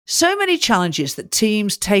So many challenges that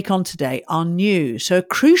teams take on today are new. So a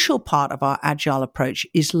crucial part of our agile approach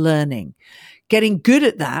is learning. Getting good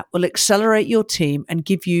at that will accelerate your team and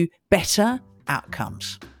give you better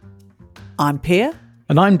outcomes. I'm Pia.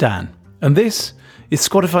 And I'm Dan. And this is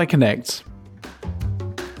Spotify Connects.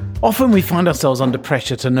 Often we find ourselves under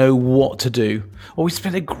pressure to know what to do, or we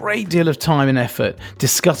spend a great deal of time and effort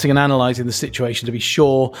discussing and analysing the situation to be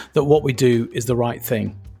sure that what we do is the right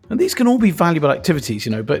thing. And these can all be valuable activities,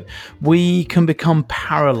 but we can become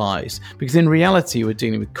paralysed because in reality we're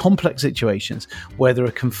dealing with complex situations where there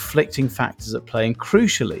are conflicting factors at play and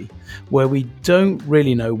crucially, where we don't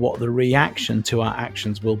really know what the reaction to our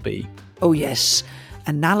actions will be. Oh yes,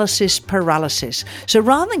 analysis paralysis. So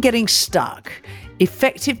rather than getting stuck,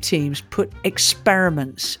 effective teams put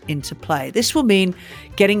experiments into play. This will mean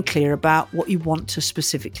getting clear about what you want to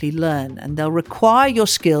specifically learn, and they'll require your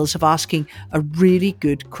skills of asking a really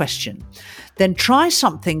good question. Then try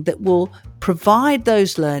something that will provide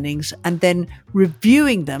those learnings and then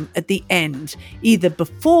reviewing them at the end, either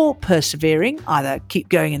before persevering, either keep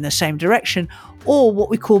going in the same direction, or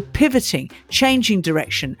what we call pivoting, changing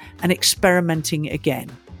direction and experimenting again.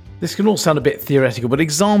 This can all sound a bit theoretical, but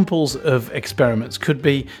examples of experiments could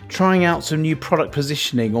be trying out some new product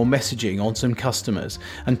positioning or messaging on some customers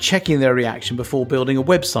and checking their reaction before building a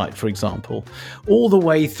website, for example, all the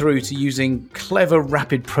way through to using clever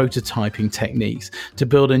rapid prototyping techniques to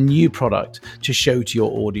build a new product to show to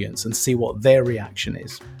your audience and see what their reaction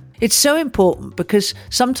is. It's so important because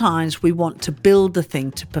sometimes we want to build the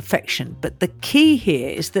thing to perfection, but the key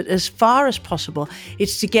here is that as far as possible,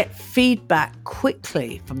 it's to get feedback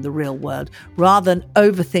quickly from the real world rather than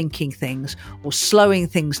overthinking things or slowing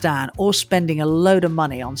things down or spending a load of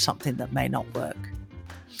money on something that may not work.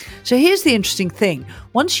 So here's the interesting thing.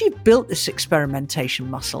 Once you've built this experimentation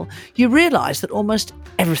muscle, you realize that almost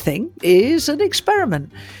everything is an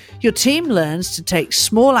experiment. Your team learns to take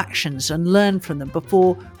small actions and learn from them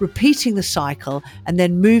before repeating the cycle and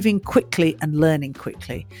then moving quickly and learning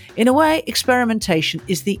quickly. In a way, experimentation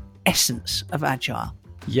is the essence of Agile.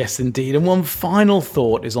 Yes, indeed. And one final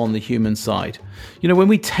thought is on the human side. When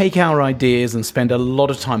we take our ideas and spend a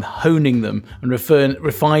lot of time honing them and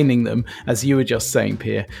refining them, as you were just saying,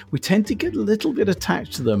 Pia, we tend to get a little bit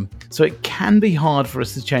attached to them. So it can be hard for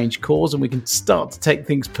us to change course and we can start to take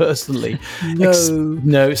things personally.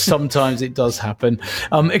 No, sometimes it does happen.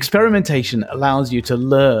 Experimentation allows you to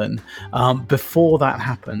learn before that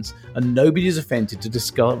happens, and nobody is offended to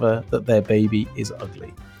discover that their baby is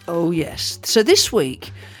ugly. Oh, yes. So this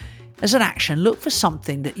week, as an action, look for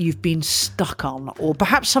something that you've been stuck on or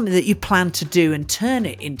perhaps something that you plan to do and turn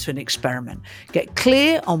it into an experiment. Get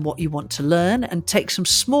clear on what you want to learn and take some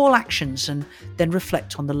small actions and then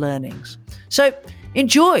reflect on the learnings. So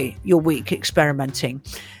enjoy your week experimenting.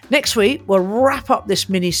 Next week, we'll wrap up this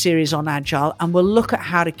mini-series on Agile and we'll look at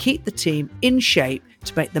how to keep the team in shape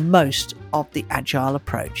to make the most of the Agile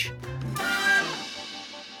approach.